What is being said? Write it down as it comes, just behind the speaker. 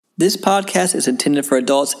This podcast is intended for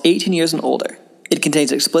adults 18 years and older. It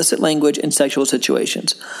contains explicit language and sexual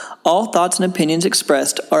situations. All thoughts and opinions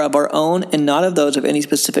expressed are of our own and not of those of any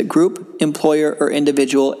specific group, employer, or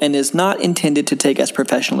individual, and is not intended to take as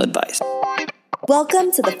professional advice.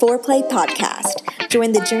 Welcome to the Foreplay Podcast.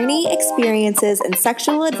 Join the journey, experiences, and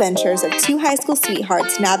sexual adventures of two high school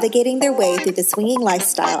sweethearts navigating their way through the swinging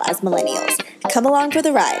lifestyle as millennials. Come along for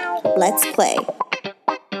the ride. Let's play.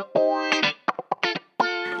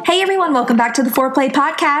 Hey everyone, welcome back to the Foreplay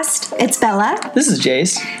Podcast. It's Bella. This is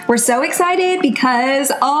Jace. We're so excited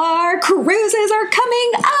because our cruises are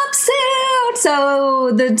coming up soon.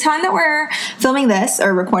 So the time that we're filming this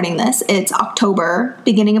or recording this, it's October,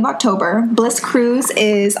 beginning of October. Bliss Cruise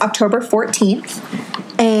is October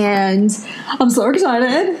 14th. And I'm so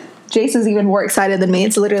excited. Jace is even more excited than me.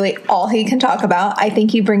 It's literally all he can talk about. I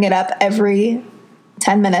think you bring it up every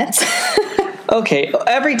 10 minutes. Okay,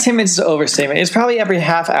 every 10 minutes is an overstatement. It's probably every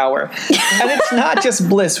half hour. And it's not just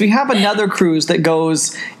Bliss. We have another cruise that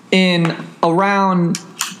goes in around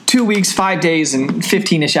 2 weeks, 5 days, and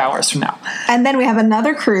 15-ish hours from now. And then we have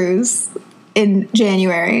another cruise in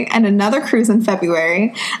January, and another cruise in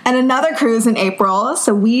February, and another cruise in April.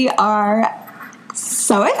 So we are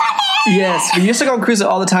so excited! Yes, we used to go on cruises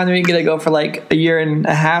all the time. Then we get to go for like a year and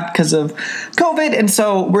a half because of COVID. And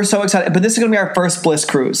so we're so excited. But this is going to be our first Bliss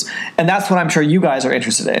cruise. And that's what I'm sure you guys are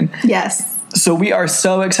interested in. Yes. So we are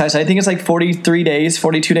so excited. I think it's like 42 days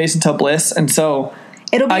until Bliss. And so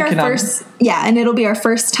it'll be it'll be our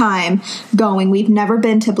first time going. We've never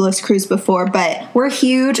been to Bliss Cruise before, but we're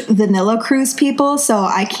huge vanilla cruise people. So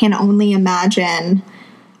I can only imagine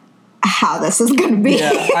how this is going to be.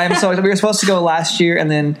 Yeah, I am so excited. We were supposed to go last year and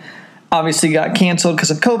then obviously got canceled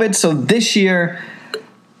because of COVID. So this year,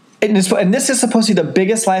 and this is supposed to be the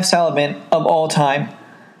biggest lifestyle event of all time.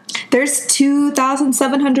 There's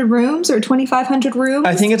 2,700 rooms or 2,500 rooms.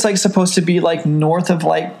 I think it's like supposed to be like north of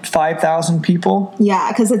like 5,000 people.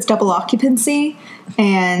 Yeah, because it's double occupancy.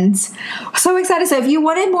 And so excited. So if you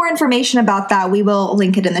wanted more information about that, we will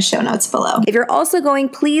link it in the show notes below. If you're also going,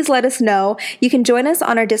 please let us know. You can join us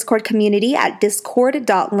on our Discord community at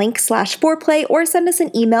discord.link/foreplay or send us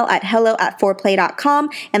an email at hello@foreplay.com.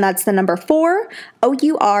 And that's the number 4,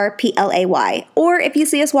 OURPLAY. Or if you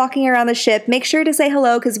see us walking around the ship, make sure to say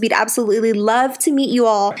hello because we'd absolutely love to meet you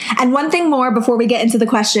all. And one thing more before we get into the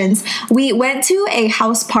questions, we went to a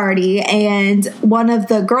house party and one of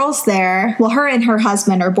the girls there, well, her and her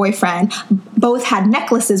husband or boyfriend both had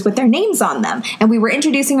necklaces with their names on them. And we were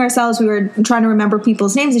introducing ourselves. We were trying to remember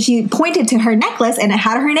people's names. And she pointed to her necklace and it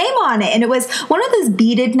had her name on it. And it was one of those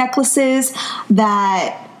beaded necklaces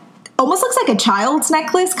that almost looks like a child's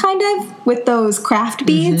necklace kind of with those craft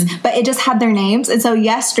beads, but it just had their names. And so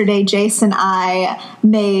yesterday, Jace and I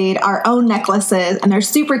made our own necklaces and they're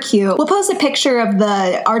super cute. We'll post a picture of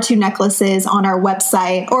our 2 necklaces on our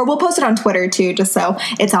website, or we'll post it on Twitter too, just so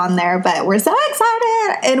it's on there. But we're so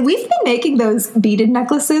excited. And we've been making those beaded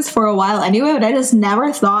necklaces for a while anyway, but I just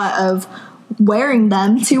never thought of wearing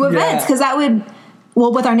them to events because that would,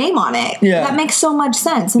 with our name on it, that makes so much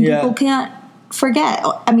sense. And people can't forget.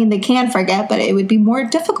 I mean, they can forget, but it would be more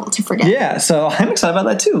difficult to forget. Yeah, so I'm excited about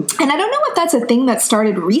that too. And I don't know if that's a thing that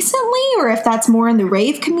started recently or if that's more in the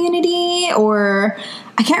rave community, or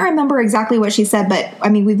I can't remember exactly what she said, but I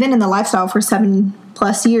mean, we've been in the lifestyle for 7+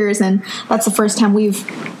 years and that's the first time we've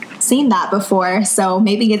seen that before, so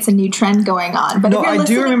maybe it's a new trend going on. But no, I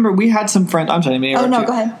do remember we had some friends. I'm sorry, go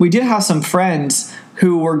ahead. We did have some friends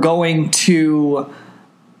who were going to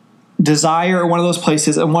Desire or one of those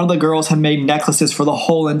places, and one of the girls had made necklaces for the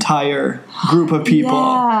whole entire group of people.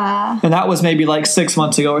 Yeah. And that was maybe like 6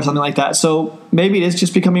 months ago or something like that. So maybe it is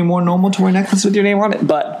just becoming more normal to wear necklaces with your name on it.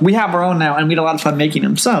 But we have our own now, and we had a lot of fun making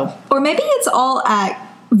them. So, or maybe it's all at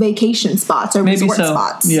vacation spots or resort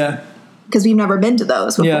spots. Yeah, because we've never been to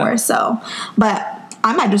those before. Yeah. So, but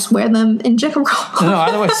I might just wear them in general. No,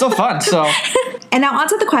 either way, it's still fun. So. And now on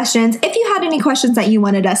to the questions. If you had any questions that you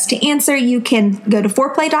wanted us to answer, you can go to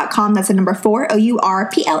foreplay.com. That's the number 4,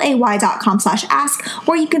 OURPLAY.com/ask,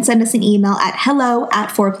 or you can send us an email at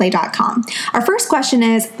hello@foreplay.com. Our first question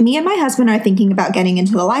is, me and my husband are thinking about getting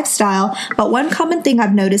into the lifestyle, but one common thing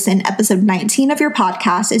I've noticed in episode 19 of your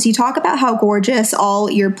podcast is you talk about how gorgeous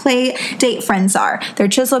all your play date friends are. They're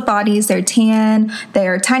chiseled bodies, they're tan,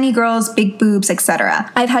 they're tiny girls, big boobs,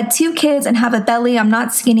 etc. I've had 2 kids and have a belly. I'm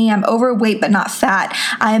not skinny. I'm overweight, but not fat.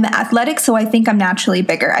 I'm athletic, so I think I'm naturally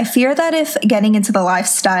bigger. I fear that if getting into the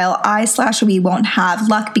lifestyle, we won't have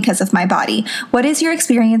luck because of my body. What is your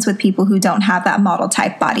experience with people who don't have that model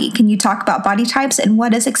type body? Can you talk about body types and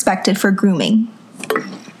what is expected for grooming?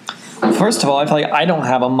 First of all, I feel like I don't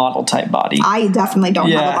have a model type body. I definitely don't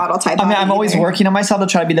have a model type body. I mean, I'm always working on myself to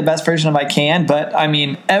try to be the best version of I can, but I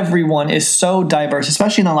mean, everyone is so diverse,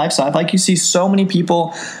 especially in the lifestyle. I feel like you see so many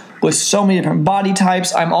people with so many different body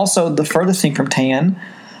types. I'm also the furthest thing from tan.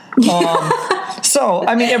 So,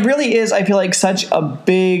 I mean, it really is, I feel like, such a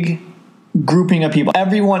big grouping of people.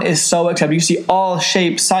 Everyone is so accepted. You see all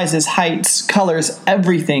shapes, sizes, heights, colors,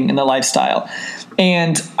 everything in the lifestyle.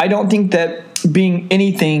 And I don't think that being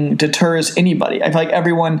anything deters anybody. I feel like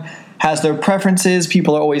everyone has their preferences.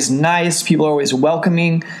 People are always nice. People are always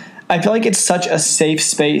welcoming. I feel like it's such a safe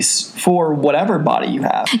space for whatever body you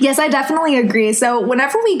have. Yes, I definitely agree. So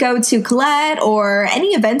whenever we go to Colette or any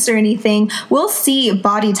events or anything, we'll see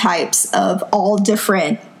body types of all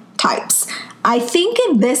different types. I think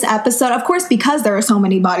in this episode, of course, because there are so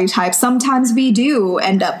many body types, sometimes we do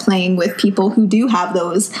end up playing with people who do have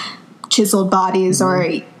those chiseled bodies or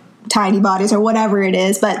tiny bodies or whatever it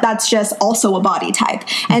is, but that's just also a body type.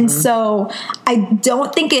 And so I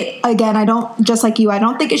don't think I don't, just like you, I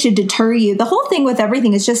don't think it should deter you. The whole thing with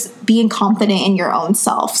everything is just being confident in your own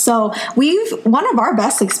self. So one of our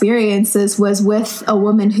best experiences was with a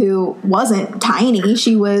woman who wasn't tiny.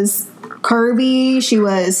 She was curvy, she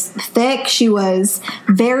was thick, she was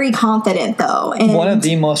very confident though. And one of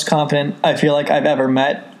the most confident I feel like I've ever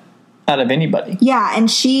met out of anybody. Yeah, and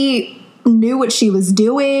she knew what she was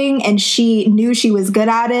doing and she knew she was good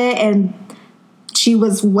at it, and she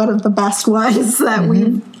was one of the best ones that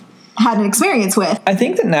we've had an experience with. I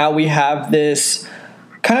think that now we have this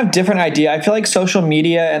kind of different idea. I feel like social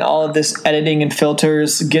media and all of this editing and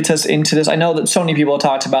filters gets us into this. I know that so many people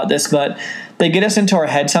talked about this, but they get us into our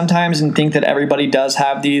head sometimes and think that everybody does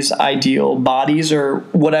have these ideal bodies or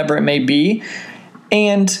whatever it may be.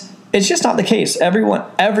 And it's just not the case.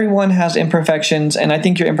 Everyone has imperfections, and I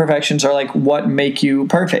think your imperfections are like what make you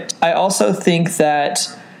perfect. I also think that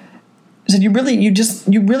you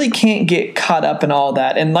really can't get caught up in all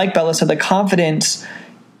that. And like Bella said, the confidence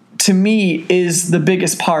to me is the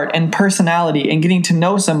biggest part, and personality and getting to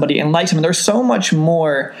know somebody and like someone. There's so much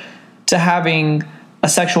more to having a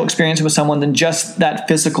sexual experience with someone than just that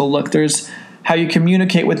physical look. There's how you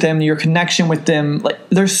communicate with them, your connection with them. Like,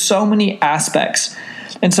 there's so many aspects.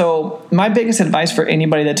 And so my biggest advice for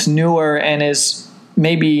anybody that's newer and is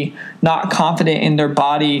maybe not confident in their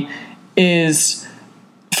body is,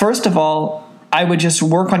 first of all, I would just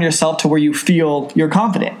work on yourself to where you feel you're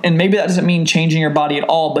confident. And maybe that doesn't mean changing your body at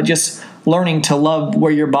all, but just learning to love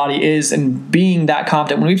where your body is and being that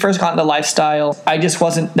confident. When we first got into lifestyle, I just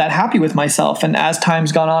wasn't that happy with myself. And as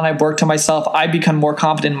time's gone on, I've worked on myself. I've become more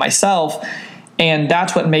confident in myself. And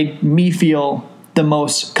that's what made me feel the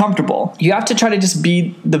most comfortable. You have to try to just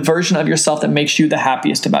be the version of yourself that makes you the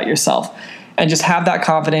happiest about yourself, and just have that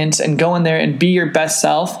confidence and go in there and be your best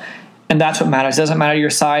self. And that's what matters. It doesn't matter your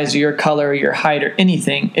size or your color or your height or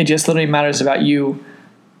anything. It just literally matters about you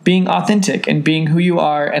being authentic and being who you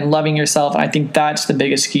are and loving yourself. And I think that's the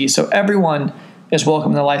biggest key. So everyone is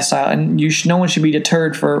welcome in the lifestyle, and no one should be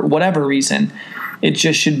deterred for whatever reason. It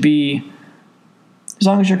just should be, as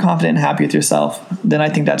long as you're confident and happy with yourself, then I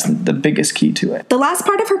think that's the biggest key to it. The last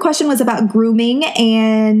part of her question was about grooming,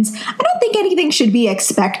 and I don't think anything should be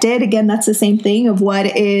expected. Again, that's the same thing of what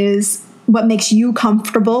makes you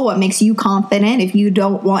comfortable, what makes you confident. If you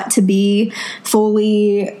don't want to be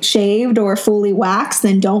fully shaved or fully waxed,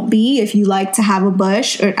 then don't be. If you like to have a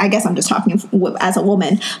bush, or I guess I'm just talking as a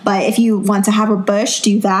woman, but if you want to have a bush,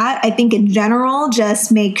 do that. I think in general,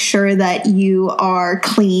 just make sure that you are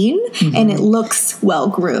clean and it looks well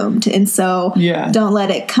groomed. And so don't let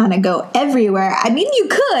it kind of go everywhere. I mean, you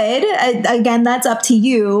could, again, that's up to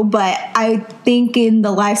you, but I think in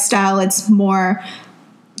the lifestyle, it's more,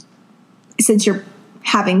 since you're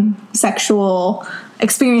having sexual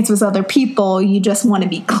experience with other people, you just want to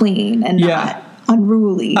be clean and not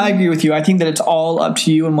unruly. I agree with you. I think that it's all up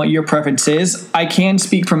to you and what your preference is. I can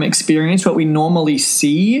speak from experience. What we normally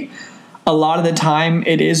see, a lot of the time,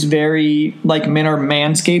 it is very, like, men are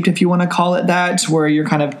manscaped, if you want to call it that, where you're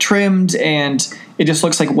kind of trimmed and it just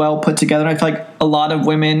looks like well put together. I feel like a lot of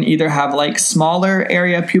women either have like smaller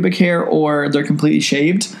area pubic hair or they're completely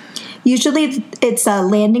shaved. Usually it's a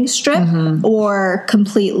landing strip or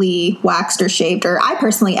completely waxed or shaved, or I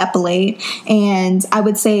personally epilate. And I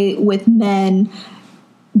would say with men,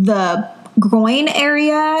 the groin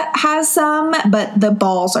area has some, but the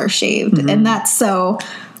balls are shaved. And that's so...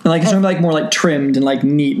 And like it's like more like trimmed and like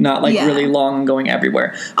neat, not like really long and going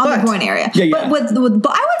everywhere. On the groin area. But with I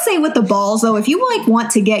would say with the balls though, if you like want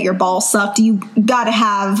to get your balls sucked, you got to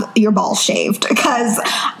have your balls shaved, because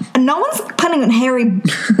no one's putting hairy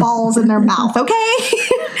balls in their mouth. Okay,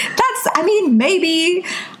 I I mean, maybe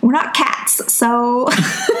we're not cats, so.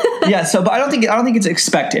 Yeah, so but I don't think it's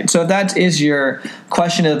expected. So if that is your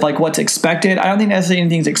question of like what's expected, I don't think necessarily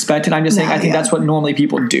anything's expected. I'm just saying I think that's what normally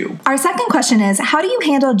people do. Our second question is, how do you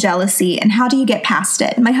handle jealousy and how do you get past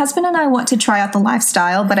it? My husband and I want to try out the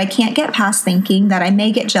lifestyle, but I can't get past thinking that I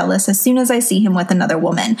may get jealous as soon as I see him with another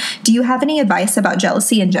woman. Do you have any advice about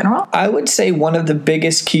jealousy in general? I would say one of the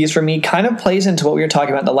biggest keys for me kind of plays into what we were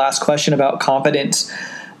talking about in the last question about confidence.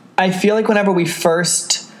 I feel like whenever we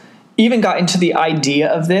first even got into the idea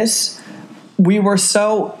of this, we were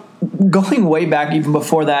so going way back even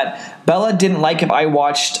before that. Bella didn't like if I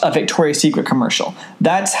watched a Victoria's Secret commercial.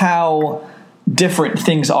 That's how different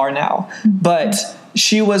things are now. But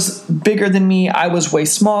she was bigger than me. I was way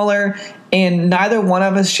smaller, and neither one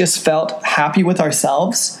of us just felt happy with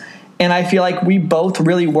ourselves. And I feel like we both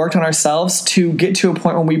really worked on ourselves to get to a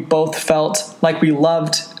point where we both felt like we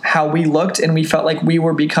loved how we looked and we felt like we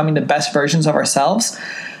were becoming the best versions of ourselves.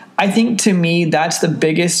 I think to me, that's the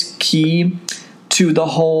biggest key to the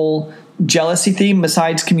whole jealousy theme,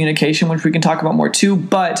 besides communication, which we can talk about more too.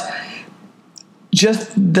 But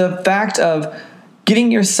just the fact of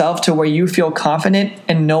getting yourself to where you feel confident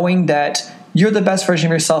and knowing that you're the best version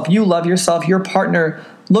of yourself, you love yourself, your partner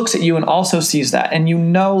looks at you and also sees that. And you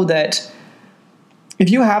know that if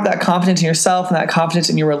you have that confidence in yourself and that confidence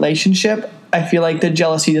in your relationship, I feel like the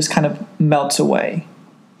jealousy just kind of melts away.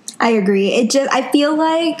 I agree. I feel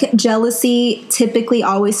like jealousy typically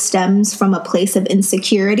always stems from a place of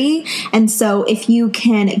insecurity. And so if you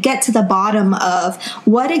can get to the bottom of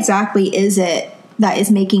what exactly is it that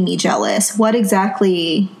is making me jealous, what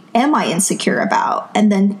exactly am I insecure about,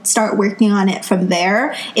 and then start working on it from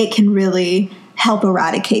there, it can really help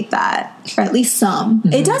eradicate that, or at least some.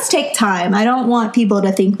 Mm-hmm. It does take time. I don't want people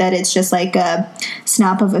to think that it's just like a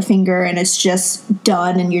snap of a finger and it's just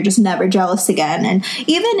done and you're just never jealous again. And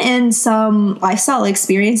even in some lifestyle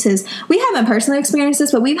experiences, we haven't personally experienced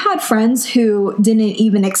this, but we've had friends who didn't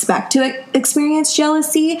even expect to experience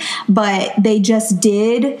jealousy, but they just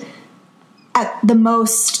did at the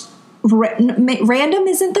most random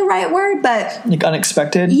isn't the right word, but like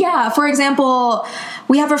unexpected. Yeah. For example,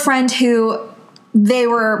 we have a friend who they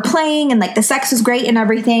were playing and like the sex was great and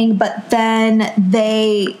everything, but then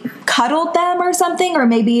they cuddled them or something, or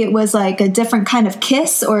maybe it was like a different kind of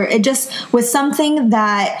kiss, or it just was something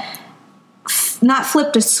that not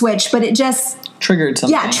flipped a switch, but it just triggered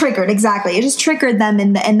something. Yeah, triggered, exactly. It just triggered them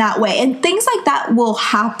in that way. And things like that will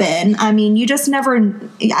happen. I mean, you just never,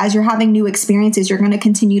 as you're having new experiences, you're going to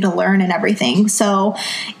continue to learn and everything. So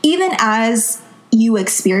even as you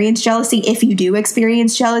experience jealousy, if you do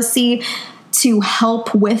experience jealousy, to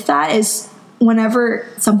help with that is whenever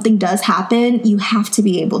something does happen, you have to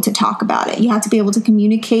be able to talk about it. You have to be able to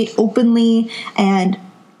communicate openly and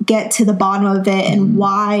get to the bottom of it and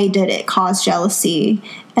why did it cause jealousy.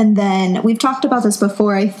 And then we've talked about this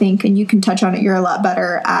before, I think, and you can touch on it. You're a lot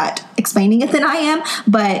better at explaining it than I am,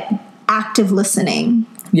 but active listening.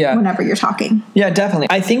 Yeah. Whenever you're talking. Yeah, definitely.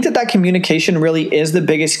 I think that communication really is the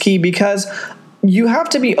biggest key, because you have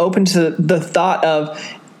to be open to the thought of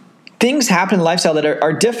things happen in lifestyle that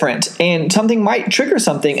are different, and something might trigger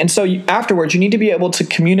something. And so afterwards, you need to be able to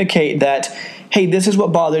communicate that, hey, this is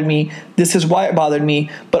what bothered me. This is why it bothered me.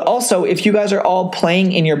 But also, if you guys are all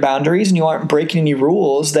playing in your boundaries and you aren't breaking any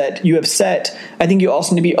rules that you have set, I think you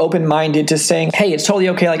also need to be open-minded to saying, hey, it's totally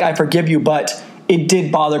okay. Like, I forgive you, but it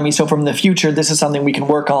did bother me. So from the future, this is something we can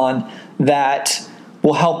work on that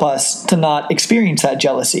will help us to not experience that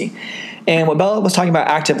jealousy. And what Bella was talking about,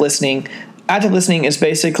 active listening is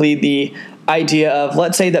basically the idea of,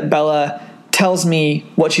 let's say that Bella tells me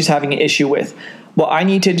what she's having an issue with. What I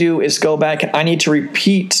need to do is go back and I need to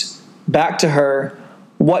repeat back to her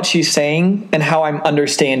what she's saying and how I'm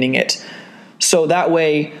understanding it. So that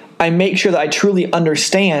way I make sure that I truly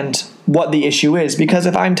understand what the issue is. Because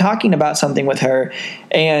if I'm talking about something with her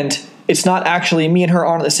and it's not actually me and her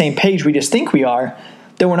aren't on the same page, we just think we are,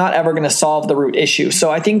 then we're not ever going to solve the root issue.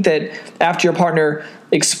 So I think that after your partner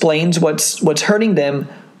explains what's hurting them,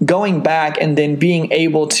 going back and then being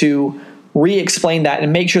able to re-explain that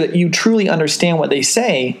and make sure that you truly understand what they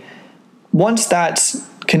say, once that's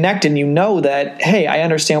connected, you know that, hey, I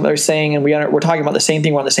understand what they're saying and we're talking about the same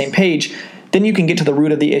thing, we're on the same page, then you can get to the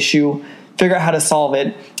root of the issue, figure out how to solve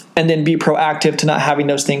it, and then be proactive to not having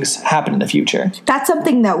those things happen in the future. That's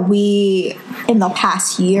something that we, in the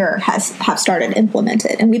past year, have started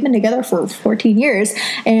implemented. And we've been together for 14 years.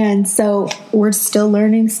 And so we're still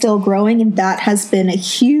learning, still growing. And that has been a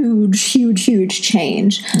huge, huge, huge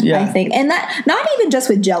change, I think. And that, not even just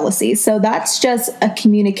with jealousy. So that's just a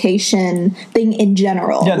communication thing in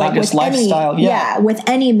general. Yeah, like not just lifestyle. With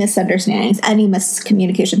any misunderstandings, any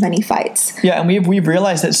miscommunications, any fights. Yeah, and we've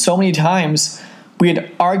realized that so many times we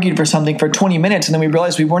had argued for something for 20 minutes, and then we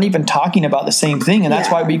realized we weren't even talking about the same thing. And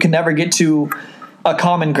that's why we could never get to a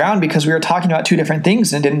common ground, because we were talking about two different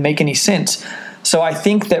things and it didn't make any sense. So I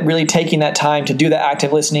think that really taking that time to do the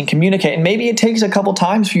active listening, communicate, and maybe it takes a couple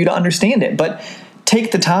times for you to understand it, but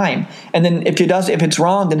take the time. And then if it's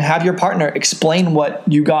wrong, then have your partner explain what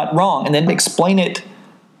you got wrong, and then explain it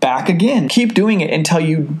back again. Keep doing it until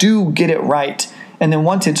you do get it right. And then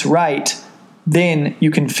once it's right, then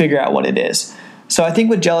you can figure out what it is. So I think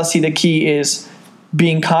with jealousy, the key is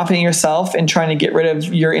being confident in yourself and trying to get rid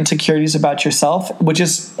of your insecurities about yourself, which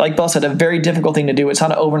is, like Belle said, a very difficult thing to do. It's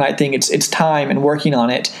not an overnight thing. It's time and working on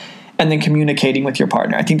it, and then communicating with your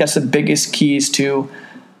partner. I think that's the biggest keys to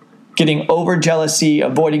getting over jealousy,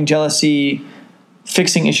 avoiding jealousy,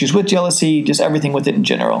 fixing issues with jealousy, just everything with it in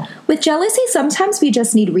general. With jealousy, sometimes we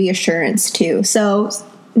just need reassurance too. So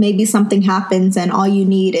maybe something happens and all you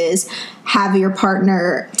need is have your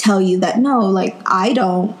partner tell you that, no, like, I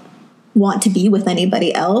don't want to be with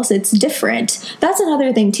anybody else. It's different. That's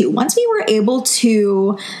another thing too. Once we were able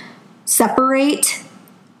to separate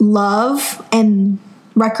love and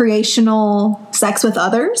recreational sex with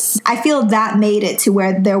others, I feel that made it to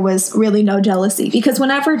where there was really no jealousy. Because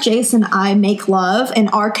whenever Jace and I make love, and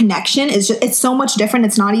our connection is just, it's so much different.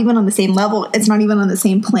 It's not even on the same level. It's not even on the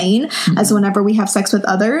same plane as whenever we have sex with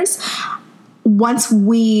others. Once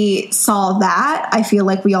we saw that, I feel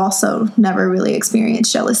like we also never really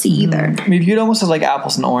experienced jealousy either. I mean, viewed almost as like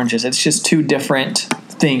apples and oranges. It's just two different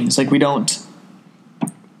things. Like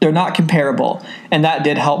they're not comparable. And that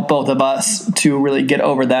did help both of us to really get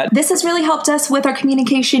over that. This has really helped us with our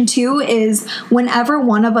communication too, is whenever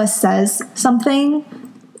one of us says something,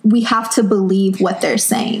 we have to believe what they're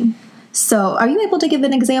saying. So are you able to give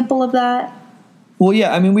an example of that? Well,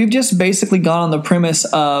 yeah. I mean, we've just basically gone on the premise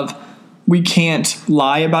of we can't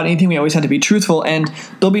lie about anything. We always have to be truthful. And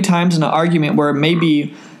there'll be times in an argument where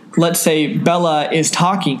maybe, let's say Bella is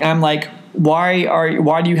talking, and I'm like,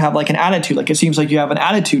 why do you have like an attitude? Like, it seems like you have an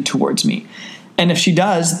attitude towards me. And if she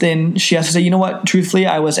does, then she has to say, you know what, truthfully,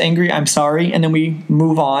 I was angry, I'm sorry. And then we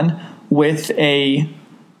move on with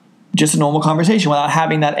just a normal conversation without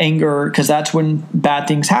having that anger, because that's when bad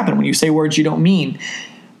things happen, when you say words you don't mean.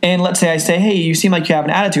 And let's say I say, hey, you seem like you have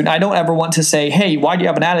an attitude. I don't ever want to say, hey, why do you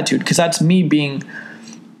have an attitude? Because that's me being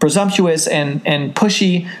presumptuous and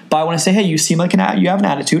pushy. But I want to say, hey, you seem like you have an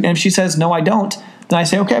attitude. And if she says, no, I don't, then I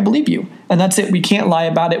say, okay, I believe you. And that's it. We can't lie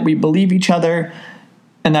about it. We believe each other.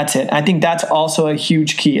 And that's it. I think that's also a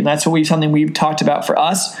huge key. And that's something we've talked about for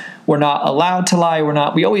us. We're not allowed to lie.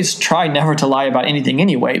 We always try never to lie about anything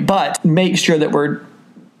anyway, but make sure that we're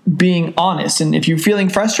being honest. And if you're feeling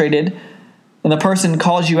frustrated and the person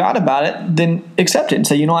calls you out about it, then accept it and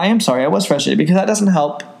say, you know, I am sorry, I was frustrated, because that doesn't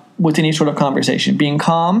help with any sort of conversation. Being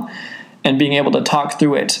calm and being able to talk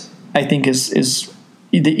through it, I think is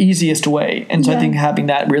the easiest way. And so I think having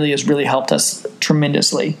that really has really helped us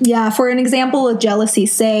tremendously. Yeah. For an example of jealousy,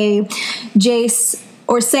 say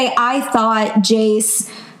I thought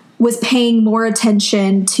Jace was paying more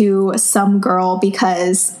attention to some girl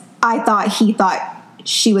because he thought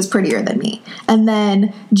she was prettier than me. And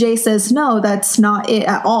then Jay says, no, that's not it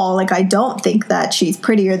at all. Like, I don't think that she's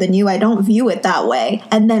prettier than you. I don't view it that way.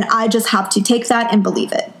 And then I just have to take that and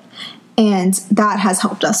believe it. And that has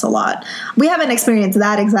helped us a lot. We haven't experienced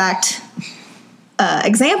that exact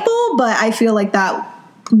example, but I feel like that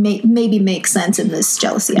maybe makes sense in this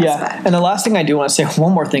jealousy aspect. And the last thing I do want to say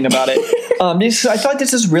one more thing about it. I feel like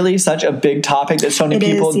this is really such a big topic that so many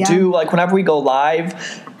people do. Like, whenever we go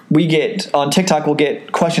live, we get on TikTok, we'll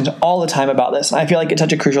get questions all the time about this. And I feel like it's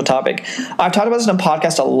such a crucial topic. I've talked about this in a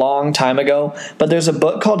podcast a long time ago, but there's a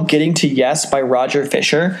book called Getting to Yes by Roger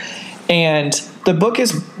Fisher. And the book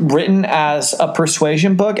is written as a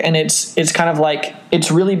persuasion book, and it's kind of like,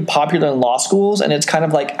 it's really popular in law schools, and it's kind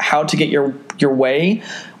of like how to get your way,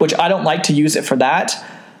 which I don't like to use it for that.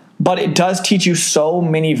 But it does teach you so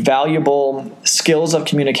many valuable skills of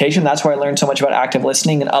communication. That's where I learned so much about active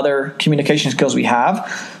listening and other communication skills we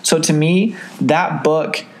have. So to me, that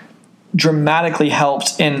book dramatically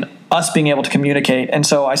helped in us being able to communicate. And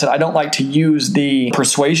so I said, I don't like to use the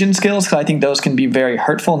persuasion skills because I think those can be very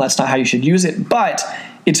hurtful, and that's not how you should use it. But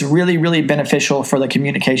it's really, really beneficial for the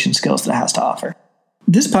communication skills that it has to offer.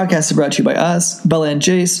 This podcast is brought to you by us, Bella and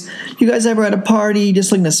Jace. You guys ever at a party,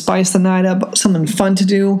 just looking to spice the night up, something fun to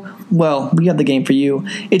do? Well, we have the game for you.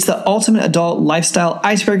 It's the ultimate adult lifestyle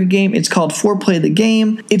icebreaker game. It's called Foreplay the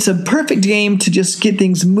Game. It's a perfect game to just get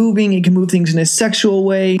things moving. It can move things in a sexual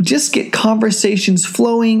way. Just get conversations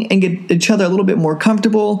flowing and get each other a little bit more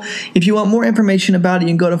comfortable. If you want more information about it, you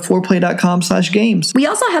can go to foreplay.com/games. We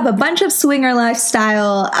also have a bunch of swinger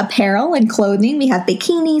lifestyle apparel and clothing. We have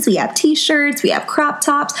bikinis, we have t-shirts, we have crop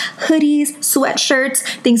tops, hoodies, sweatshirts,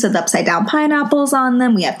 things with upside down pineapples on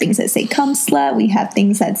them. We have things that say come slut. We have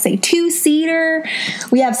things that say two-seater.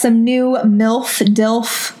 We have some new MILF,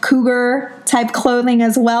 DILF, cougar type clothing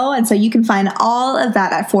as well. And so you can find all of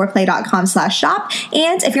that at foreplay.com/shop.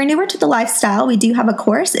 And if you're newer to the lifestyle, we do have a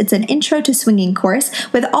course. It's an intro to swinging course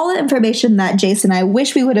with all the information that Jason and I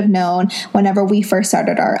wish we would have known whenever we first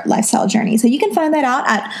started our lifestyle journey. So you can find that out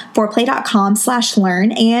at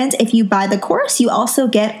foreplay.com/learn. And if you buy the course, you also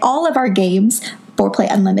get all of our games, Foreplay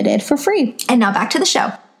Unlimited, for free. And now back to the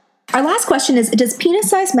show. Our last question is, does penis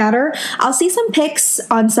size matter? I'll see some pics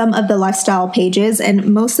on some of the lifestyle pages,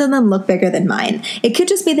 and most of them look bigger than mine. It could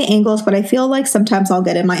just be the angles, but I feel like sometimes I'll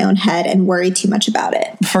get in my own head and worry too much about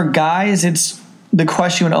it. For guys, the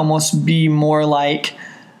question would almost be more like,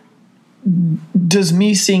 does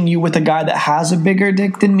me seeing you with a guy that has a bigger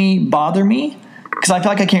dick than me bother me? Because I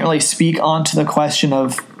feel like I can't really speak onto the question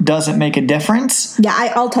of does it make a difference?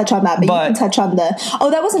 Yeah, I'll touch on that, but you can touch on that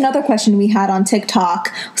was another question we had on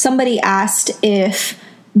TikTok. Somebody asked if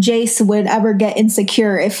Jace would ever get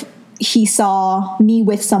insecure if he saw me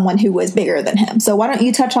with someone who was bigger than him. So why don't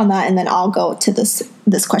you touch on that, and then I'll go to this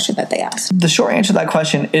question that they asked. The short answer to that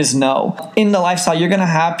question is no. In the lifestyle, you're going to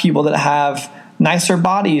have people that have nicer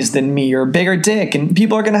bodies than me or bigger dick, and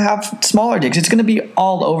people are going to have smaller dicks. It's going to be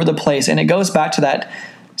all over the place, and it goes back to that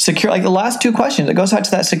secure, like the last two questions, it goes back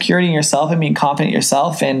to that security in yourself and being confident in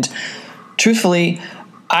yourself. And truthfully,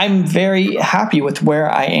 I'm very happy with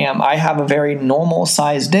where I am. I have a very normal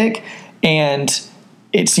sized dick, and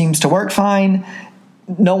it seems to work fine.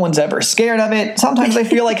 No one's ever scared of it. Sometimes I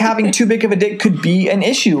feel like having too big of a dick could be an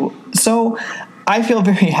issue. So I feel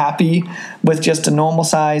very happy with just a normal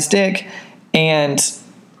sized dick. And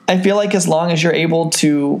I feel like as long as you're able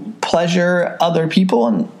to pleasure other people,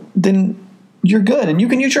 and then you're good. And you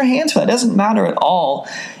can use your hands for that. It doesn't matter at all,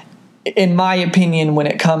 in my opinion, when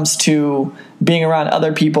it comes to being around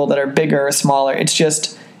other people that are bigger or smaller. It's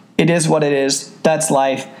just, it is what it is. That's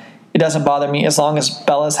life. It doesn't bother me. As long as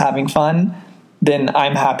Bella's having fun, then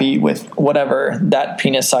I'm happy with whatever that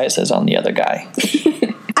penis size is on the other guy.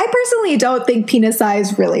 I personally don't think penis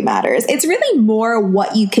size really matters. It's really more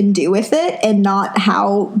what you can do with it and not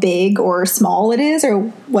how big or small it is or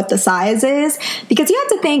what the size is. Because you have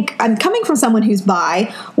to think, I'm coming from someone who's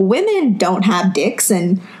bi, women don't have dicks,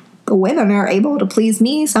 and women are able to please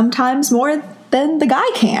me sometimes more than the guy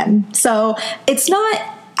can. So it's not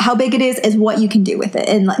how big it is what you can do with it.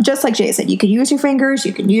 And just like Jay said, you can use your fingers,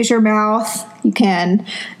 you can use your mouth, you can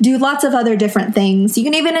do lots of other different things. You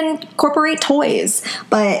can even incorporate toys.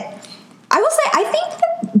 But I will say, I think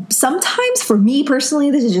that sometimes, for me personally,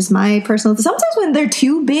 this is just my personal, sometimes when they're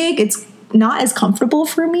too big, it's not as comfortable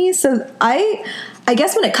for me. So I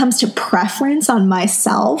guess when it comes to preference on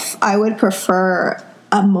myself, I would prefer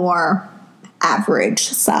a more average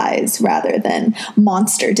size rather than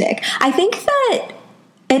monster dick. I think that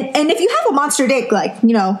And if you have a monster dick, like,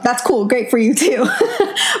 you know, that's cool. Great for you too.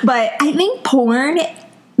 But I think porn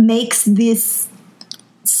makes this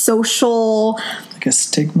social, like a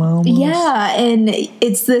stigma almost. Yeah. And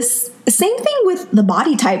it's this same thing with the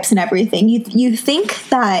body types and everything. You think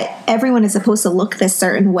that everyone is supposed to look this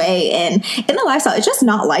certain way. And in the lifestyle, it's just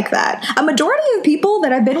not like that. A majority of people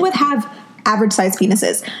that I've been with have average sized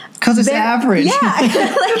penises. Because it's average. Yeah.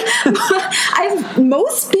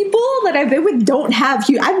 Most people that I've been with don't have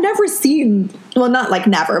huge. I've never seen, well, not like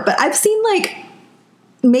never, but I've seen like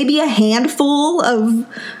maybe a handful of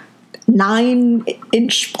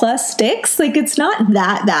 9-inch plus sticks. Like, it's not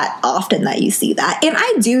that often that you see that. And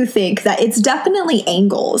I do think that it's definitely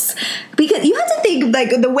angles, because you have to think,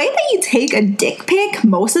 like, the way that you take a dick pic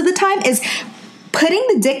most of the time is putting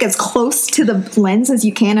the dick as close to the lens as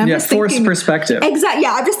you can. Forced perspective. Exactly.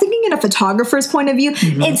 Yeah, I'm just thinking in a photographer's point of view.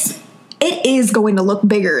 Mm-hmm. It is going to look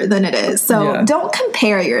bigger than it is. So don't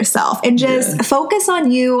compare yourself, and just focus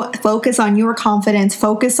on you, focus on your confidence,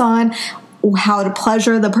 focus on how to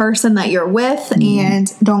pleasure the person that you're with,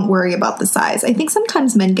 and don't worry about the size. I think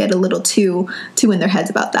sometimes men get a little too in their heads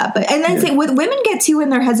about that. And then with women get too in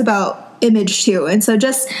their heads about image too. And so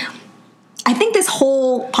I think this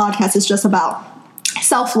whole podcast is just about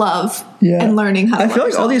self-love and learning how to I feel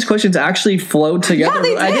like all these questions actually flowed together. Yeah, they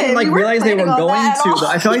did. I didn't realize they were going to, but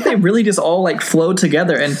I feel like they really just all flowed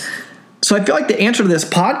together. And so I feel like the answer to this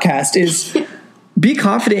podcast is be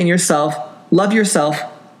confident in yourself, love yourself,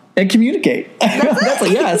 and communicate.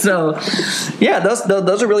 Those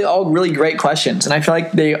are really all really great questions. And I feel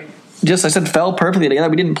like they just, I said, fell perfectly together.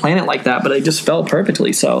 We didn't plan it like that, but they just fell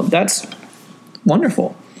perfectly. So that's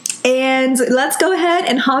wonderful. And let's go ahead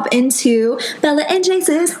and hop into Bella and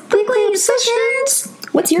Jace's weekly obsessions.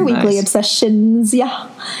 What's your weekly obsessions? Yeah.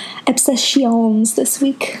 Obsessions this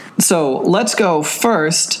week. So let's go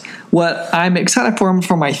first. What I'm excited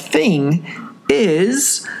for my thing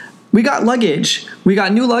is we got luggage. We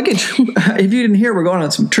got new luggage. If you didn't hear, we're going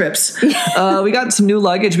on some trips. We got some new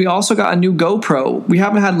luggage. We also got a new GoPro. We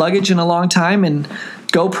haven't had luggage in a long time, and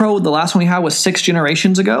GoPro, the last one we had was 6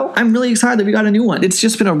 generations ago. I'm really excited that we got a new one. It's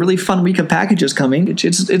just been a really fun week of packages coming.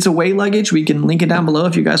 It's away luggage. We can link it down below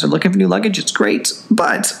if you guys are looking for new luggage. It's great,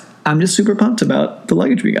 but I'm just super pumped about the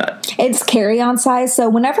luggage we got. It's carry-on size, so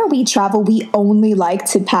whenever we travel, we only like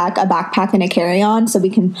to pack a backpack and a carry-on so we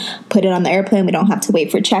can put it on the airplane. We don't have to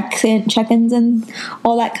wait for check-ins and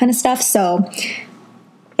all that kind of stuff. So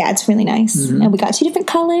yeah, it's really nice. Mm-hmm. And we got 2 different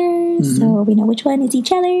colors, so we know which one is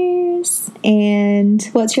each other's. And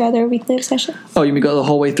what's your other weekly obsession? Oh, you mean go the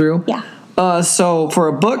whole way through? Yeah. So for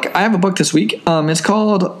a book, I have a book this week. It's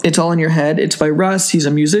called It's All in Your Head. It's by Russ. He's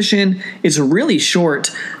a musician. It's really short,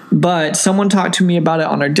 but someone talked to me about it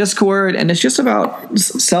on our Discord, and it's just about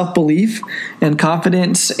self-belief and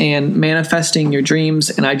confidence and manifesting your dreams,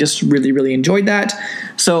 and I just really, really enjoyed that.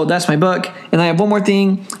 So that's my book. And I have one more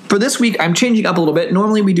thing. For this week, I'm changing up a little bit.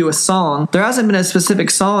 Normally we do a song. There hasn't been a specific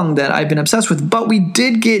song that I've been obsessed with, but we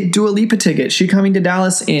did get Dua Lipa tickets. She's coming to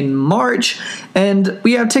Dallas in March, and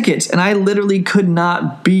we have tickets, and I literally could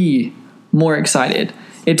not be more excited.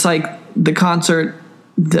 It's like the concert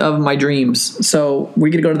of my dreams. So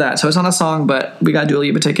we get to go to that. So it's not a song, but we got Dua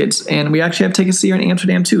Lipa tickets, and we actually have tickets to see her in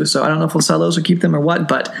Amsterdam too. So I don't know if we'll sell those or keep them or what,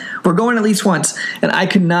 but we're going at least once, and I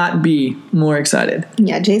could not be more excited.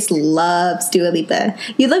 Yeah, Jace loves Dua Lipa.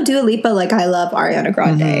 You love Dua Lipa like I love Ariana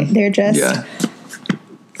Grande. Mm-hmm. They're just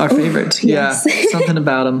our favorites. Yes. Yeah, something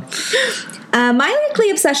about them. My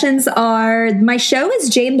weekly obsessions are, my show is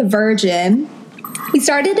Jane the Virgin. We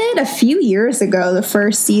started it a few years ago, the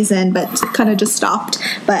first season, but kind of just stopped.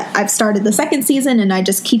 But I've started the second season, and I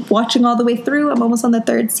just keep watching all the way through. I'm almost on the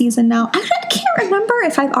 3rd season now. I can't remember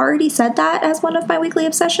if I've already said that as one of my weekly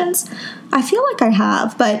obsessions. I feel like I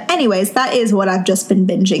have. But anyways, that is what I've just been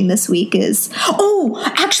binging this week is... Oh,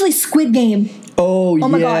 actually, Squid Game. Oh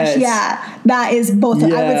my gosh, yeah. That is both.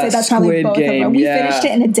 Yeah, I would say that's probably both Game, of them. We finished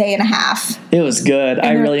it in a day and a half. It was good.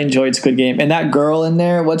 I really enjoyed Squid Game. And that girl in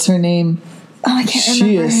there, what's her name? Oh, I can't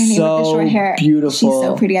remember her name with the short hair. Beautiful. She's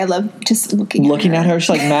so pretty. I love just looking at her. She's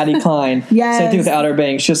like Maddie Klein. Yes. Same thing with Outer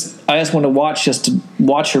Banks. I just want to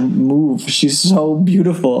watch her move. She's so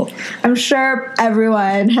beautiful. I'm sure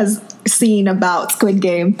everyone has seen about Squid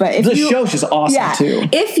Game, but if the show's just awesome too.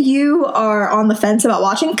 If you are on the fence about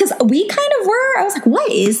watching, because we kind of were, I was like,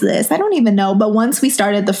 what is this? I don't even know. But once we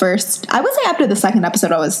started the first, I would say after the second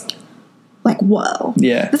episode, I was like, whoa.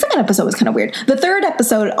 Yeah. The second episode was kind of weird. The third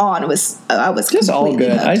episode on was, I was just all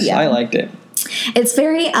good. Hooked, I liked it. It's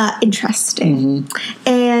very interesting. Mm-hmm.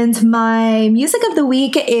 And my music of the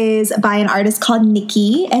week is by an artist called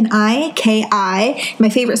Niki, Niki. My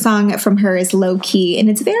favorite song from her is Low Key, and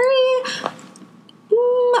it's very...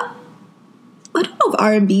 I don't know if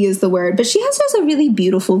R&B is the word, but she has just a really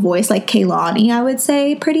beautiful voice, like Kehlani, I would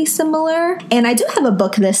say, pretty similar. And I do have a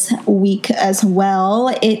book this week as well.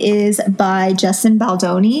 It is by Justin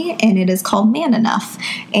Baldoni, and it is called Man Enough.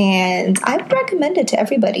 And I would recommend it to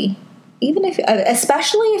everybody, even if,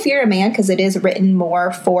 especially if you're a man, because it is written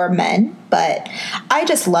more for men. But I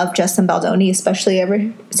just love Justin Baldoni, especially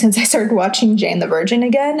ever since I started watching Jane the Virgin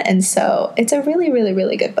again. And so it's a really, really,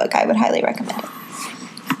 really good book. I would highly recommend it.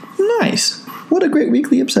 Nice. What a great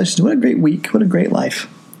weekly obsession. What a great week. What a great life.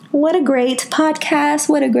 What a great podcast.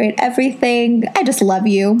 What a great everything. I just love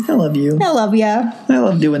you. I love you. I love you. I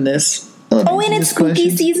love doing this. And it's spooky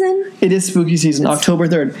season. It is spooky season. October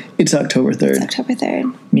 3rd. It's October 3rd. It's October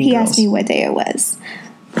 3rd. He asked me what day it was,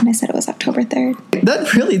 and I said it was October 3rd.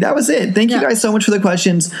 That was it. Thank you guys so much for the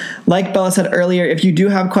questions. Like Bella said earlier, if you do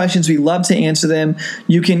have questions, we love to answer them.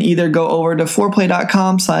 You can either go over to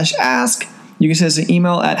foreplay.com/ask. You can send us an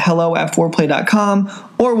email at hello@foreplay.com,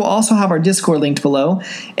 or we'll also have our Discord linked below.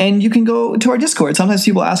 And you can go to our Discord. Sometimes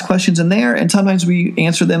people ask questions in there, and sometimes we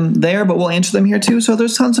answer them there, but we'll answer them here too. So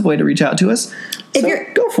there's tons of way to reach out to us.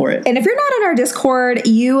 Go for it. And if you're not on our Discord,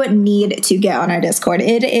 you need to get on our Discord.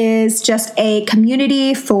 It is just a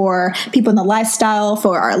community for people in the lifestyle,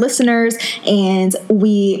 for our listeners, and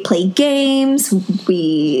we play games.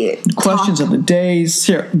 We questions of the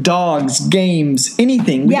days, dogs, games,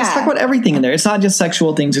 anything. We just talk about everything in there. It's not just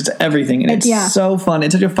sexual things; it's everything, and it's so fun.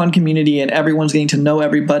 It's such a fun community, and everyone's getting to know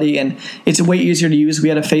everybody, and it's way easier to use. We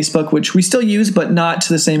had a Facebook, which we still use, but not to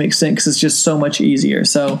the same extent because it's just so much easier.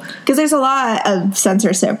 So because there's a lot of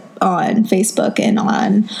censorship on Facebook and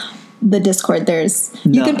on the Discord.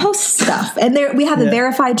 You can post stuff, and we have a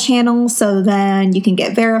verified channel, so then you can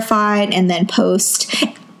get verified and then post,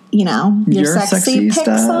 your sexy pics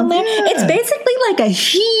on there. Yeah. It's basically like a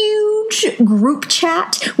huge group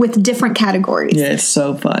chat with different categories. Yeah, it's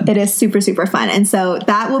so fun. It is super, super fun. And so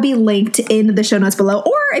that will be linked in the show notes below.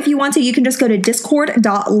 Or if you want to, you can just go to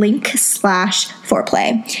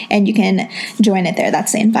discord.link/foreplay and you can join it there.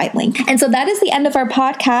 That's the invite link. And so that is the end of our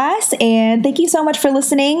podcast. And thank you so much for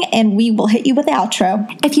listening. And we will hit you with the outro.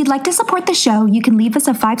 If you'd like to support the show, you can leave us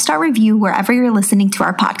a 5-star review wherever you're listening to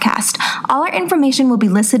our podcast. All our information will be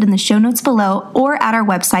listed in the show notes below or at our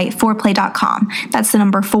website, foreplay.com. That's the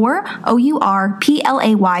number 4,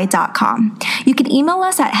 OURPLAY.com. You can email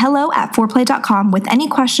us at hello@foreplay.com with any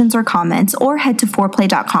questions or comments, or head to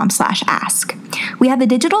foreplay.com/ask. We have a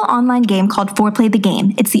digital online game called Foreplay the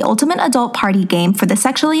Game. It's the ultimate adult party game for the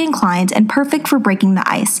sexually inclined and perfect for breaking the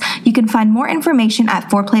ice. You can find more information at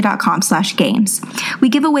foreplay.com/games. We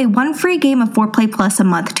give away 1 free game of Foreplay Plus a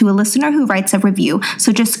month to a listener who writes a review,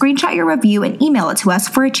 so just screenshot your review and email it to us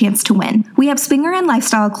for a chance to win. We have swinger and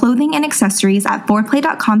lifestyle clothing and accessories at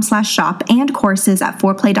foreplay.com/shop and courses at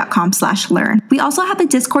foreplay.com/learn. We also have a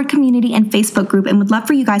Discord community and Facebook group and would love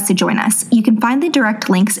for you guys to join us. You can find the direct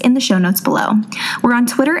links in the show notes below. We're on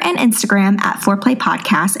Twitter and Instagram at Foreplay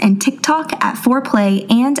Podcast and TikTok at Foreplay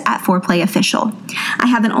and at Foreplay Official. I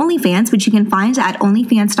have an OnlyFans, which you can find at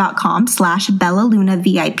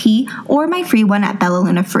onlyfans.com/BellaLunaVIP or my free one at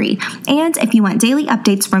BellaLunaFree. And if you want daily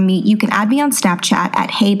updates from me, you can add me on Snapchat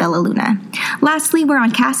at HeyBellaLuna. Lastly, we're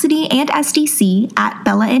on Cassidy and SDC at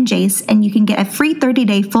Bella and Jace, and you can get a free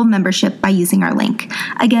 30-day full membership by using our link.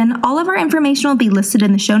 Again, all of our information will be listed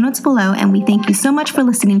in the show notes below, and we thank you so much for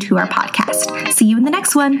listening to our podcast. See you in the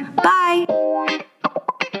next one. Bye!